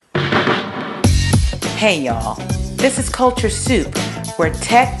Hey y'all, this is Culture Soup, where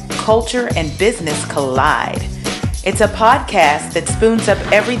tech, culture, and business collide. It's a podcast that spoons up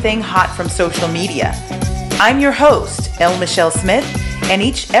everything hot from social media. I'm your host, Elle Michelle Smith, and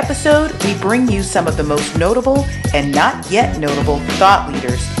each episode we bring you some of the most notable and not yet notable thought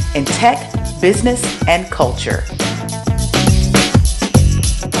leaders in tech, business, and culture.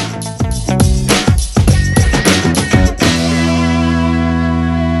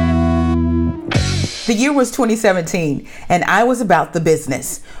 The year was 2017, and I was about the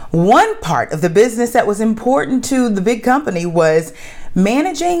business. One part of the business that was important to the big company was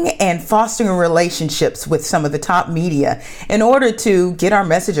managing and fostering relationships with some of the top media in order to get our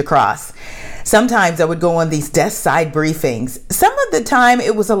message across. Sometimes I would go on these desk side briefings. Some of the time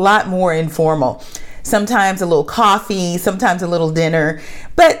it was a lot more informal. Sometimes a little coffee, sometimes a little dinner,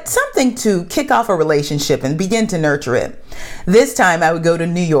 but something to kick off a relationship and begin to nurture it. This time I would go to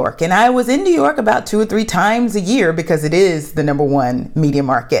New York, and I was in New York about 2 or 3 times a year because it is the number one media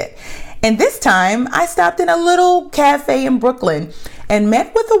market. And this time I stopped in a little cafe in Brooklyn and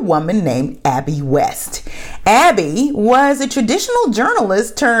met with a woman named Abby West. Abby was a traditional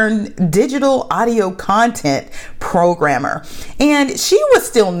journalist turned digital audio content programmer. And she was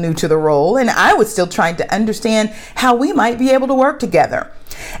still new to the role, and I was still trying to understand how we might be able to work together.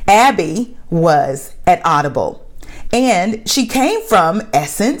 Abby was at Audible, and she came from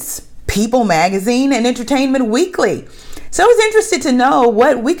Essence, People Magazine, and Entertainment Weekly. So I was interested to know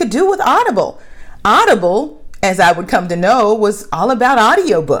what we could do with Audible. Audible, as I would come to know, was all about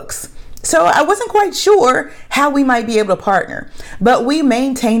audiobooks. So I wasn't quite sure how we might be able to partner, but we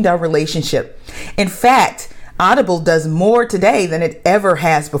maintained our relationship. In fact, Audible does more today than it ever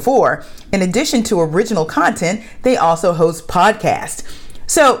has before. In addition to original content, they also host podcasts.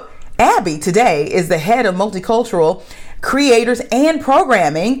 So Abby today is the head of multicultural creators and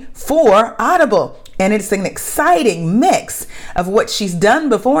programming for Audible. And it's an exciting mix of what she's done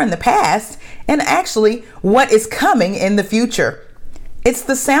before in the past and actually what is coming in the future. It's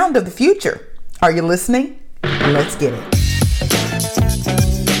the sound of the future. Are you listening? Let's get it.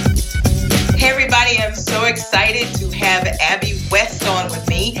 Hey everybody, I'm so excited to have Abby West on with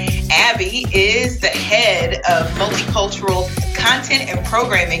me. Abby is the head of multicultural content and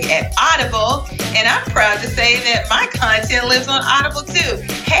programming at Audible, and I'm proud to say that my content lives on Audible too.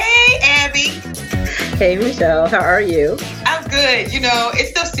 Hey Abby. Hey Michelle, how are you? I'm good. You know,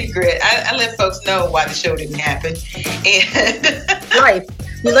 it's no secret. I let folks know why the show didn't happen. And life.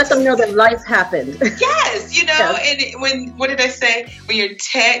 You let them know that life happened. Yes, you know, Yes. And what did I say? When your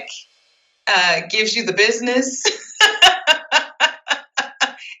tech gives you the business,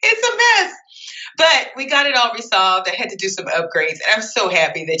 it's a mess. But we got it all resolved. I had to do some upgrades, and I'm so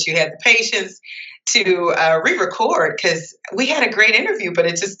happy that you had the patience to re-record, because we had a great interview, but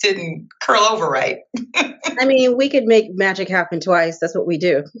it just didn't curl over right. I mean, we could make magic happen twice. That's what we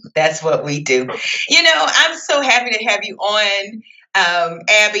do. That's what we do. You know, I'm so happy to have you on,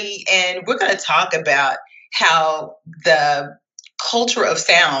 Abby, and we're going to talk about how the culture of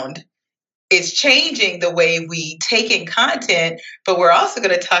sound is changing the way we take in content, but we're also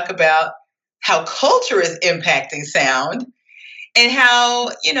going to talk about how culture is impacting sound and how,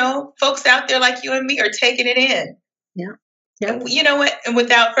 you know, folks out there like you and me are taking it in. Yeah. Yeah. You know what? And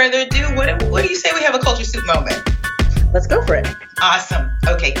without further ado, what do you say we have a Culture Soup moment? Let's go for it. Awesome.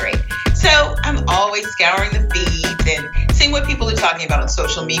 Okay, great. So I'm always scouring the feeds and seeing what people are talking about on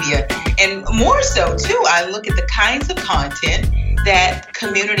social media. And more so, too, I look at the kinds of content that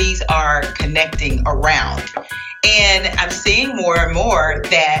communities are connecting around. And I'm seeing more and more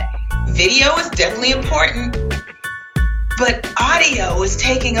that video is definitely important, but audio is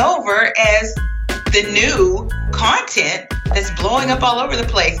taking over as the new content that's blowing up all over the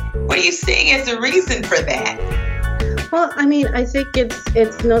place. What are you seeing as the reason for that? Well, I mean, I think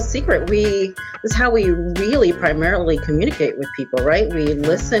it's no secret. This is how we really primarily communicate with people, right? We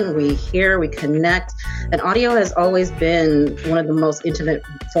listen, we hear, we connect. And audio has always been one of the most intimate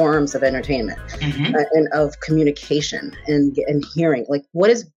forms of entertainment and of communication and hearing. Like, what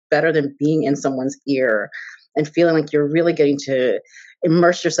is better than being in someone's ear and feeling like you're really getting to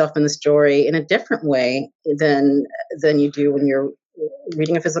immerse yourself in the story in a different way than you do when you're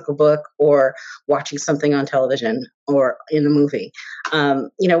reading a physical book or watching something on television or in a movie. You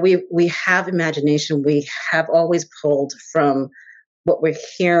know, we have imagination. We have always pulled from what we're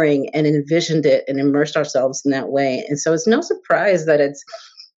hearing and envisioned it and immersed ourselves in that way. And so it's no surprise that it's,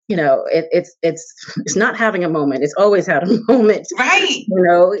 you know, it's not having a moment. It's always had a moment. Right. You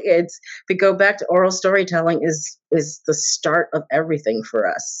know, it's, to go back to oral storytelling is the start of everything for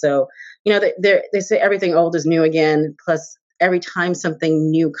us. So, you know, they say everything old is new again. Plus, every time something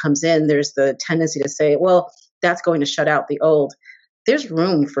new comes in, there's the tendency to say, well, that's going to shut out the old. There's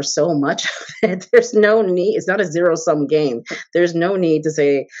room for so much. There's no need. It's not a zero-sum game. There's no need to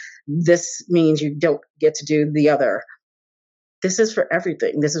say, this means you don't get to do the other. This is for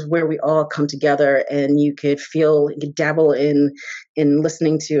everything. This is where we all come together, and you could dabble in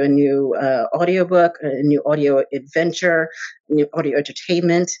listening to a new audiobook, a new audio adventure, new audio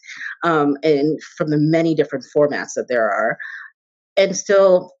entertainment, and from the many different formats that there are, and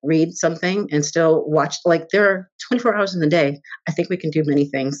still read something and still watch. Like, there are 24 hours in the day. I think we can do many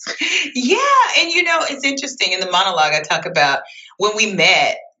things. Yeah. And it's interesting. In the monologue, I talk about when we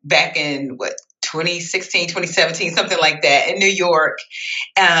met back in 2016, 2017, something like that, in New York.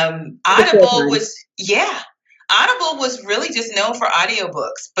 Audible was really just known for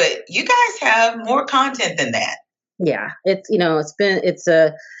audiobooks, but you guys have more content than that. Yeah. It's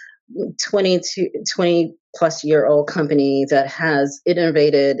a 20 plus year old company that has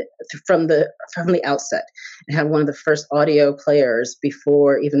innovated from the outset. It had one of the first audio players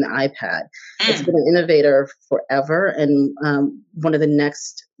before even the iPad. It's been an innovator forever, and one of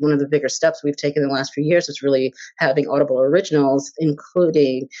the bigger steps we've taken in the last few years is really having Audible Originals,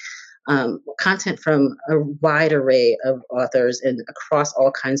 including content from a wide array of authors and across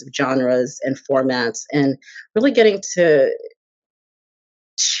all kinds of genres and formats, and really getting to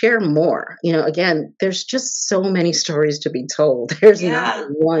share more. Again, there's just so many stories to be told. There's not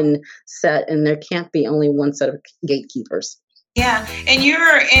one set, and there can't be only one set of gatekeepers. Yeah, and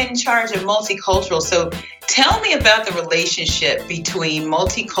you're in charge of multicultural. So tell me about the relationship between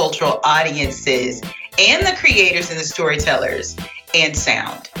multicultural audiences and the creators and the storytellers and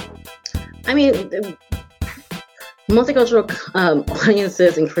sound. I mean, multicultural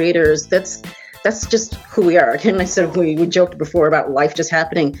audiences and creators, that's just who we are. Again, I said we joked before about life just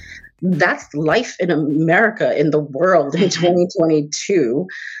happening. That's life in America, in the world in 2022,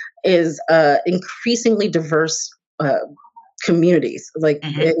 is increasingly diverse communities,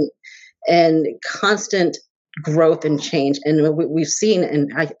 and constant growth and change. And we've seen,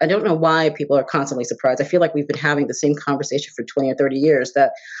 and I don't know why people are constantly surprised. I feel like we've been having the same conversation for 20 or 30 years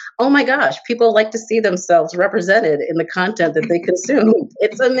that, oh my gosh, people like to see themselves represented in the content that they consume.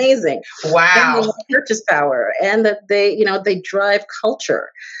 It's amazing. Wow. And they have purchase power, and that they drive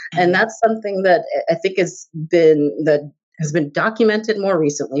culture. And that's something that I think has been documented more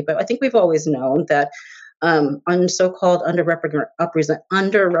recently, but I think we've always known that on so-called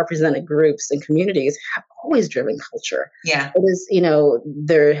underrepresented groups and communities have always driven culture. Yeah. It is,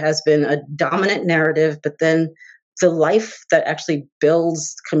 there has been a dominant narrative, but then the life that actually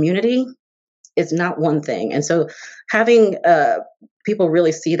builds community is not one thing. And so having people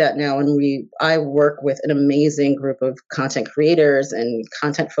really see that now, and I work with an amazing group of content creators and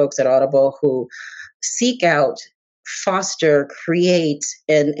content folks at Audible who seek out, foster, create,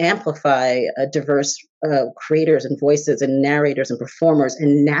 and amplify diverse creators and voices and narrators and performers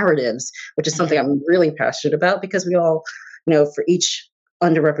and narratives, which is something I'm really passionate about, because we all, for each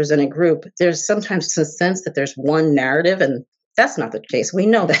underrepresented group, there's sometimes a sense that there's one narrative, and that's not the case. We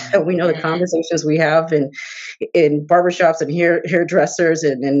know that. We know the conversations we have in barbershops and hairdressers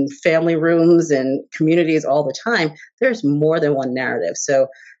and in family rooms and communities all the time. There's more than one narrative. So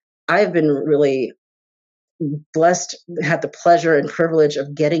I've been really blessed, had the pleasure and privilege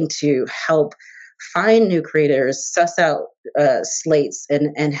of getting to help find new creators, suss out slates,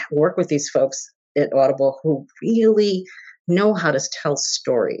 and work with these folks at Audible who really know how to tell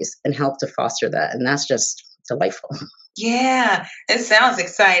stories and help to foster that. And that's just delightful. Yeah, it sounds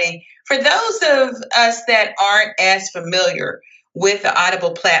exciting. For those of us that aren't as familiar with the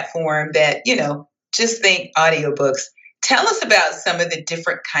Audible platform, that, just think audiobooks, tell us about some of the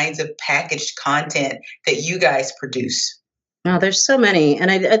different kinds of packaged content that you guys produce. Oh, there's so many.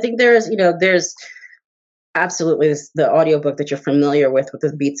 And I think there's absolutely the audiobook that you're familiar with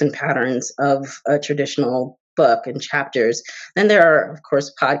the beats and patterns of a traditional book and chapters. Then there are, of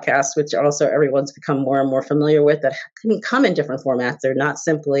course, podcasts, which also everyone's become more and more familiar with, that can come in different formats. They're not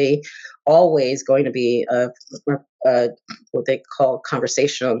simply always going to be what they call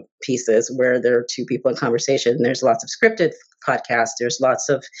conversational pieces, where there are two people in conversation. There's lots of scripted podcasts. There's lots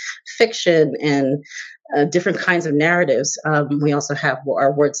of fiction and different kinds of narratives. We also have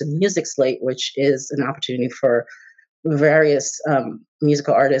our Words of Music slate, which is an opportunity for various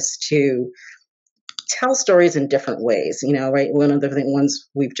musical artists to tell stories in different ways, right? One of the ones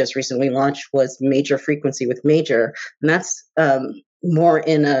we've just recently launched was Major Frequency with Major, and that's more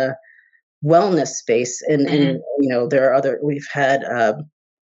in a wellness space. And there are we've had so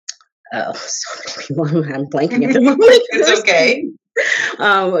many people. I'm blanking at the moment. It's okay.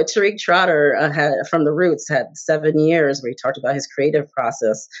 Tariq Trotter from The Roots had 7 years where he talked about his creative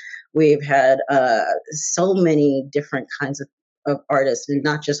process. We've had so many different kinds of artists, and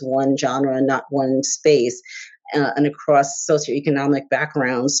not just one genre, not one space, and across socioeconomic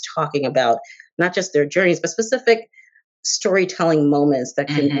backgrounds, talking about not just their journeys, but specific storytelling moments that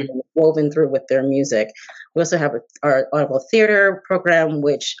can be woven through with their music. We also have our Audible Theater program,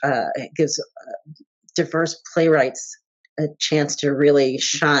 which gives diverse playwrights a chance to really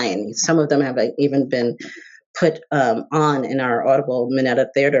shine. Some of them have even been put on in our Audible Minetta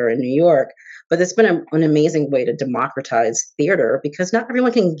Theater in New York. But it's been an amazing way to democratize theater, because not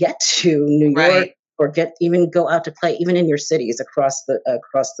everyone can get to New York or even go out to play, even in your cities across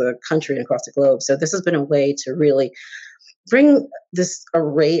the country and across the globe. So this has been a way to really bring this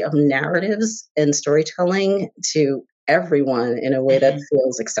array of narratives and storytelling to everyone in a way that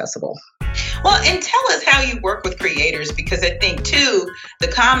feels accessible. Well, and tell us how you work with creators, because I think, too, the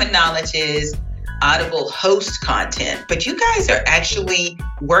common knowledge is Audible hosts content, but you guys are actually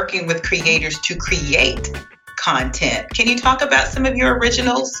working with creators to create content. Can you talk about some of your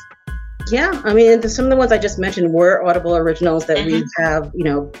originals? Yeah, I mean, some of the ones I just mentioned were Audible originals that we have,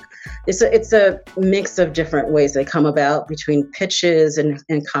 it's a mix of different ways they come about, between pitches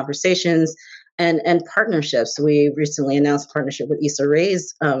and conversations and partnerships. We recently announced a partnership with Issa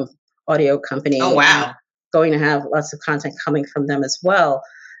Rae's audio company. Oh, wow. Going to have lots of content coming from them as well.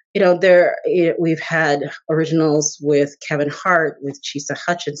 We've had originals with Kevin Hart, with Chisa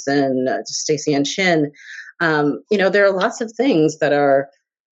Hutchinson, Stacey Ann Chin. There are lots of things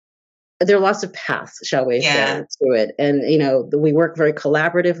there are lots of paths, shall we say, to it. And, we work very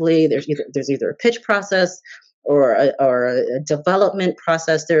collaboratively. There's either a pitch process or a development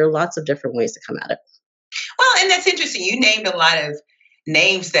process. There are lots of different ways to come at it. Well, and that's interesting. You named a lot of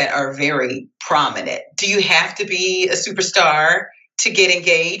names that are very prominent. Do you have to be a superstar to get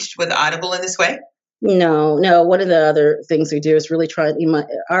engaged with Audible in this way? No. One of the other things we do is really try.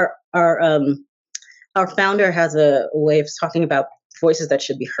 Our founder has a way of talking about voices that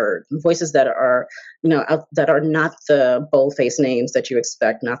should be heard, voices that are, that are not the bold-faced names that you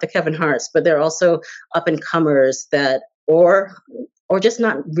expect, not the Kevin Harts, but they're also up-and-comers that, or just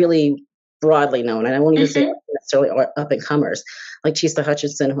not really broadly known. And I won't even say necessarily up-and-comers. Like Chisa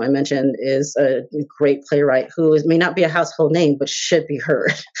Hutchinson, who I mentioned, is a great playwright who may not be a household name, but should be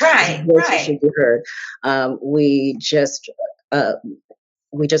heard. Right. Should be heard. We just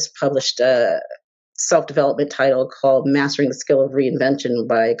published a self-development title called Mastering the Skill of Reinvention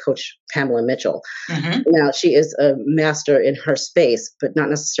by Coach Pamela Mitchell. Now, she is a master in her space, but not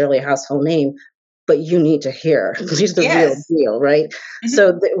necessarily a household name, but you need to hear. She's the real deal, right?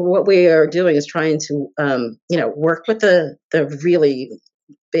 So what we are doing is trying to, work with the really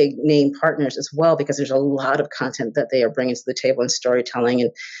big name partners as well, because there's a lot of content that they are bringing to the table in storytelling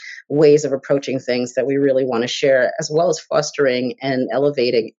and ways of approaching things that we really want to share, as well as fostering and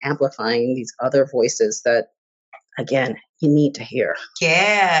elevating, amplifying these other voices that, again, you need to hear.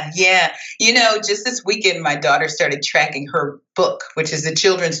 Yeah. Just this weekend, my daughter started tracking her book, which is a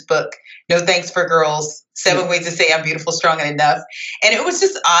children's book, No Thanks for Girls, 7 Ways to Say I'm Beautiful, Strong, and Enough. And it was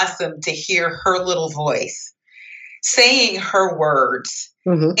just awesome to hear her little voice saying her words.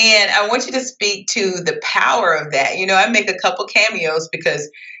 And I want you to speak to the power of that. I make a couple cameos because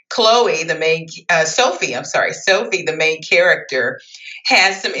Sophie, the main character,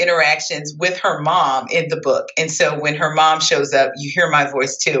 has some interactions with her mom in the book. And so when her mom shows up, you hear my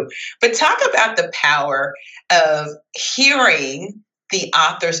voice too. But talk about the power of hearing the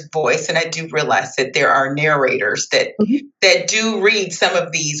author's voice. And I do realize that there are narrators that do read some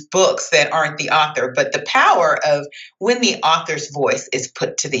of these books that aren't the author, but the power of when the author's voice is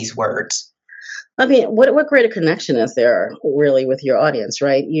put to these words. I mean, what greater connection is there really with your audience,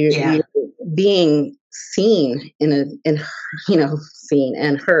 right? You're being seen seen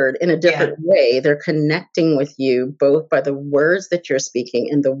and heard in a different way. They're connecting with you both by the words that you're speaking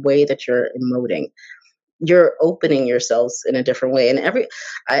and the way that you're emoting. You're opening yourselves in a different way. And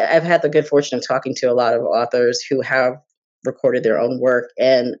I've had the good fortune of talking to a lot of authors who have recorded their own work,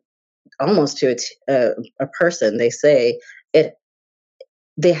 and almost to a person, they say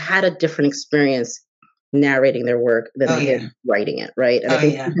they had a different experience narrating their work than they did writing it, right? And I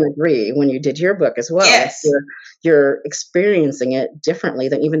think you can agree when you did your book as well. Yes. You're experiencing it differently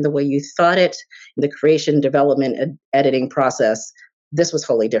than even the way you thought it, the creation, development, editing process. This was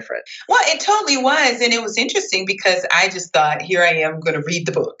wholly different. Well, it totally was. And it was interesting because I just thought, here I am going to read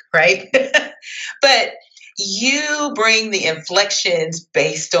the book, right? But you bring the inflections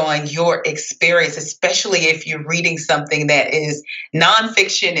based on your experience, especially if you're reading something that is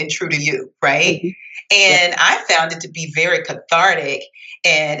nonfiction and true to you, right? And I found it to be very cathartic.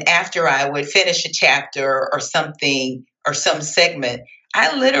 And after I would finish a chapter or something or some segment,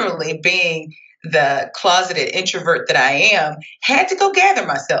 I literally, being the closeted introvert that I am, had to go gather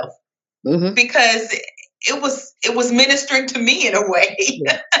myself because it was ministering to me in a way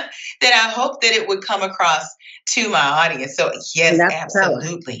that I hope that it would come across to my audience. So yes,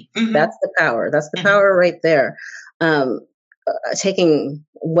 absolutely. That's the power. That's the power right there. Taking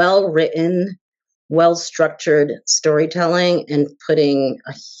well-written, well-structured storytelling and putting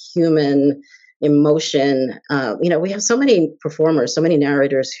a human emotion. We have so many performers, so many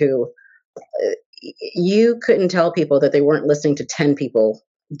narrators who you couldn't tell people that they weren't listening to 10 people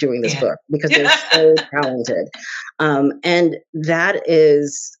doing this book because they're so talented. And that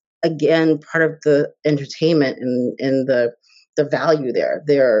is, again, part of the entertainment and the value there.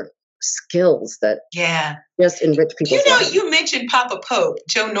 There skills that just enrich people's lives. You mentioned Papa Pope,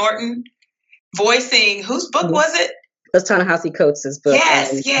 Joe Norton, voicing, whose book was it? That's Ta-Nehisi Coates' book.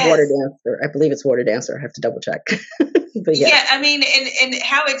 Yes. Water Dancer. I believe it's Water Dancer. I have to double check. But I mean, and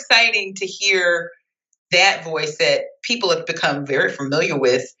how exciting to hear that voice that people have become very familiar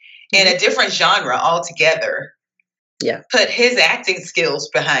with in a different genre altogether. Yeah. Put his acting skills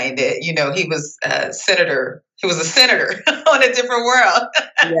behind it. He was a senator. He was a senator on a different world.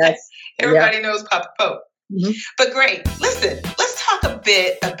 Yes. Everybody knows Papa Pope. But great. Listen, let's talk a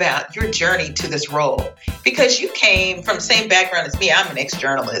bit about your journey to this role, because you came from the same background as me. I'm an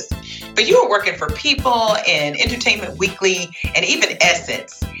ex-journalist, but you were working for People and Entertainment Weekly and even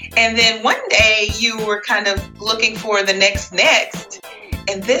Essence. And then one day you were kind of looking for the next,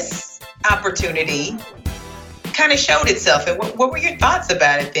 and this opportunity kind of showed itself. And what were your thoughts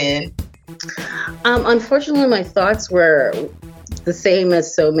about it then? Unfortunately, my thoughts were the same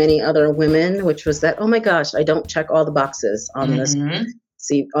as so many other women, which was that, oh my gosh, I don't check all the boxes on this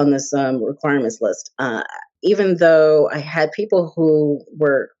requirements list. Even though I had people who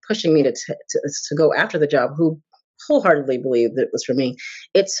were pushing me to go after the job, who wholeheartedly believed that it was for me,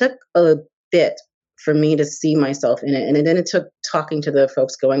 it took a bit for me to see myself in it. And then it took talking to the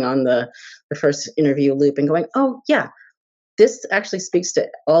folks going on the first interview loop and going, oh yeah, this actually speaks to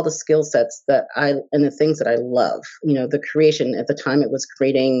all the skill sets and the things that I love. The creation at the time, it was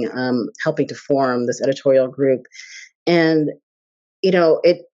creating, helping to form this editorial group. And,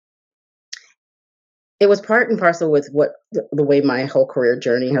 it was part and parcel with what the way my whole career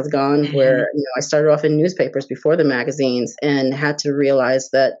journey has gone, where, I started off in newspapers before the magazines and had to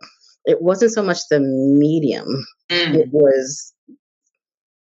realize that it wasn't so much the medium, it was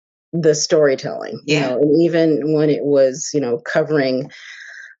the storytelling, and even when it was, covering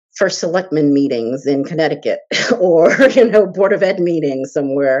first selectman meetings in Connecticut or, Board of Ed meetings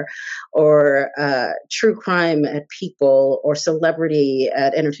somewhere, or true crime at People or celebrity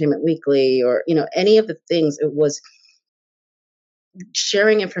at Entertainment Weekly, or, any of the things, it was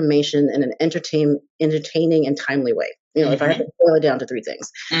sharing information in an entertaining and timely way. If I had to boil it down to three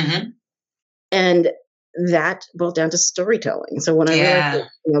things. And that boiled down to storytelling. So when I realized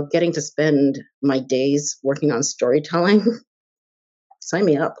that, getting to spend my days working on storytelling, sign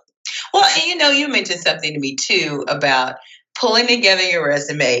me up. Well, and you mentioned something to me too about pulling together your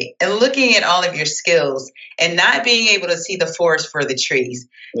resume and looking at all of your skills and not being able to see the forest for the trees.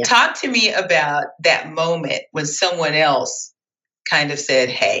 Yeah. Talk to me about that moment when someone else kind of said,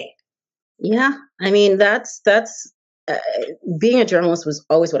 hey. Yeah, I mean, that's being a journalist was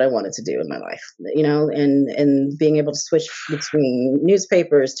always what I wanted to do in my life, and being able to switch between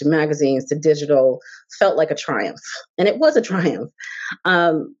newspapers to magazines to digital felt like a triumph, and it was a triumph.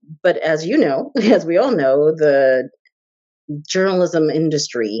 But as as we all know, the journalism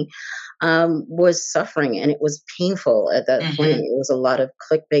industry was suffering, and it was painful at that point. It was a lot of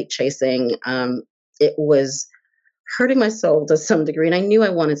clickbait chasing. It was hurting my soul to some degree, and I knew I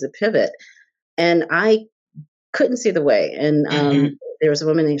wanted to pivot, and I couldn't see the way. And there was a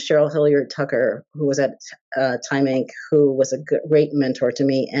woman named Cheryl Hilliard Tucker who was at Time Inc., who was a great mentor to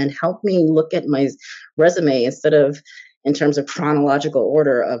me and helped me look at my resume instead of in terms of chronological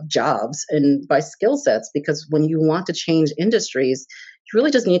order of jobs and by skill sets, because when you want to change industries, you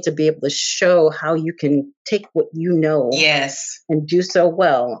really just need to be able to show how you can take what and do so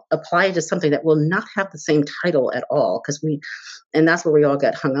well, apply it to something that will not have the same title at all. And that's where we all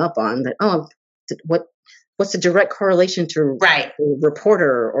get hung up on that. What's the direct correlation to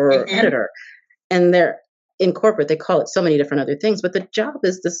reporter or editor? And they're in corporate, they call it so many different other things, but the job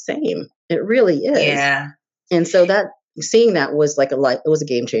is the same. It really is. Yeah. And so seeing that was it was a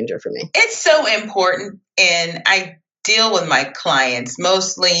game changer for me. It's so important. And I deal with my clients,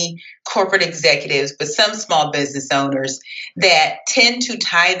 mostly corporate executives, but some small business owners that tend to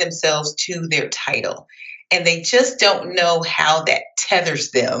tie themselves to their title. And they just don't know how that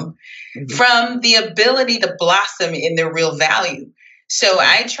tethers them from the ability to blossom in their real value. So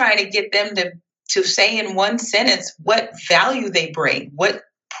I try to get them to say in one sentence what value they bring, what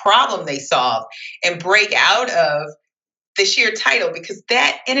problem they solve, and break out of the sheer title, because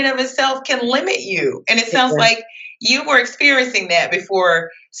that in and of itself can limit you. And it sounds like you were experiencing that before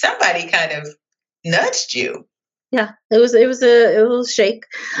somebody kind of nudged you. Yeah, it was a little shake,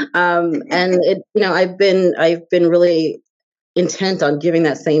 and I've been really intent on giving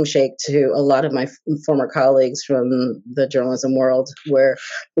that same shake to a lot of my former colleagues from the journalism world,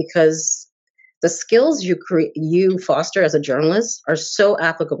 because the skills you foster as a journalist are so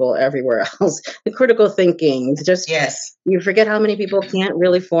applicable everywhere else. The critical thinking, you forget how many people can't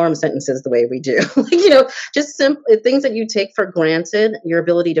really form sentences the way we do. Just simple things that you take for granted, your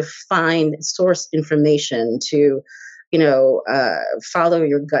ability to find source information, to, follow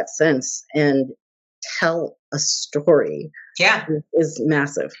your gut sense and tell a story. Yeah. Is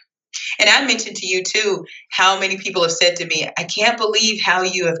massive. And I mentioned to you, too, how many people have said to me, I can't believe how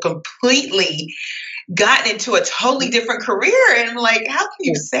you have completely gotten into a totally different career. And I'm like, how can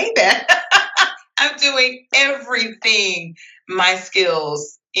you say that? I'm doing everything, my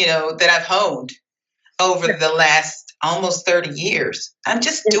skills, that I've honed over the last almost 30 years. I'm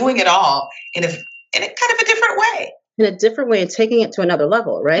just doing it all in a kind of a different way. In a different way, and taking it to another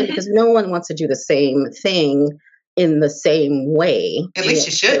level, right? Because no one wants to do the same thing in the same way. At least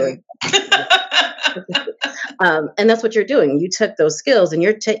you should. And that's what you're doing. You took those skills and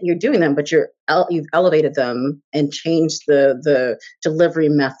you're doing them, but you've elevated them and changed the delivery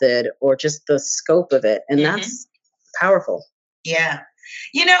method or just the scope of it. And that's powerful. Yeah.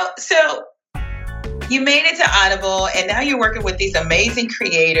 So you made it to Audible, and now you're working with these amazing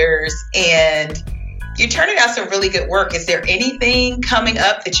creators, and you're turning out some really good work. Is there anything coming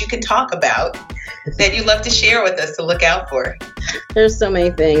up that you can talk about that you'd love to share with us to look out for? There's so many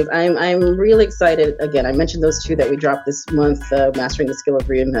things. I'm really excited. Again, I mentioned those two that we dropped this month, Mastering the Skill of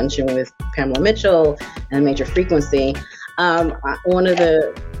Reinvention with Pamela Mitchell and Major Frequency. Two of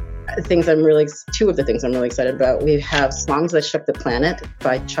the things I'm really excited about. We have Songs That Shook the Planet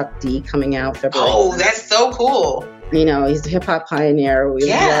by Chuck D coming out February. Oh, that's so cool. He's a hip hop pioneer. We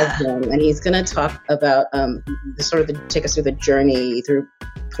love him. And he's going to talk about take us through the journey through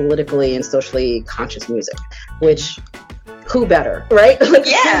politically and socially conscious music, which who better, right? Who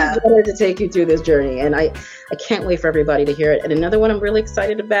better to take you through this journey? And I can't wait for everybody to hear it. And another one I'm really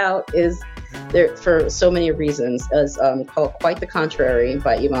excited about is there for so many reasons, is called Quite the Contrary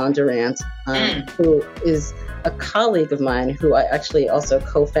by Yvonne Durant, who is a colleague of mine who I actually also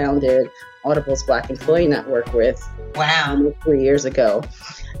co-founded Audible's Black Employee Network with 3 years ago.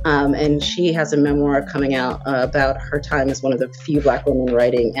 And she has a memoir coming out about her time as one of the few Black women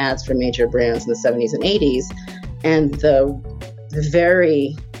writing ads for major brands in the 70s and 80s, and the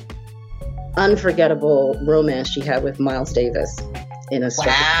very unforgettable romance she had with Miles Davis in a so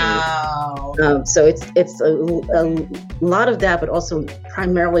it's a lot of that, but also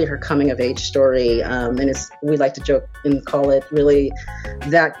primarily her coming of age story, and we like to joke and call it really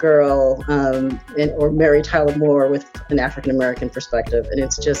that girl, or Mary Tyler Moore with an African American perspective, and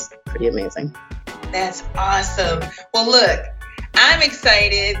it's just pretty amazing. That's awesome. Well, look, I'm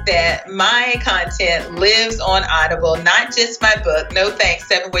excited that my content lives on Audible, not just my book, No Thanks,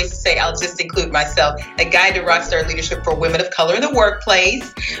 7 Ways to Say I'll Just Include Myself, a guide to rockstar leadership for women of color in the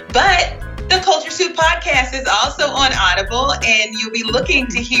workplace, but the Culture Soup podcast is also on Audible, and you'll be looking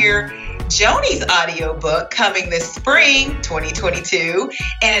to hear Joni's audiobook coming this spring, 2022.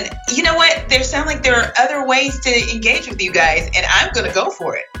 And you know what? There sound like there are other ways to engage with you guys, and I'm going to go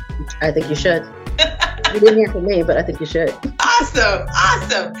for it. I think you should. You didn't hear from me, but I think you should. Awesome.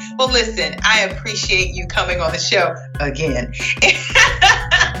 Well, listen, I appreciate you coming on the show again.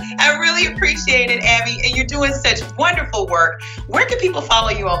 I really appreciate it, Abby, and you're doing such wonderful work. Where can people follow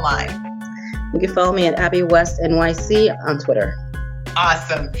you online? You can follow me at Abby West NYC on Twitter.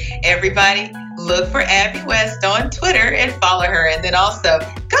 Awesome. Everybody, look for Abby West on Twitter and follow her. And then also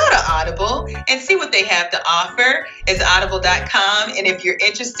go to Audible and see what they have to offer. It's audible.com. And if you're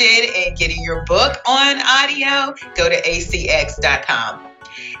interested in getting your book on audio, go to acx.com.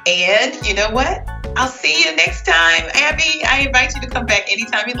 And you know what? I'll see you next time. Abby, I invite you to come back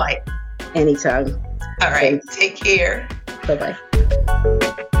anytime you'd like. Anytime. All right. Thanks. Take care. Bye-bye.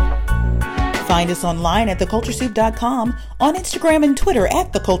 Find us online at theculturesoup.com, on Instagram and Twitter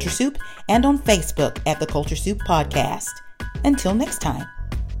at The Culture Soup, and on Facebook at The Culture Soup Podcast. Until next time.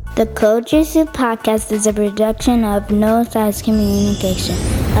 The Culture Soup Podcast is a production of No Size Communication,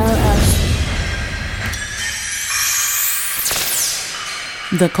 LLC.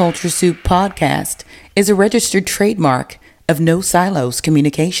 The Culture Soup Podcast is a registered trademark of No Silos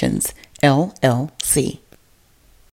Communications, LLC.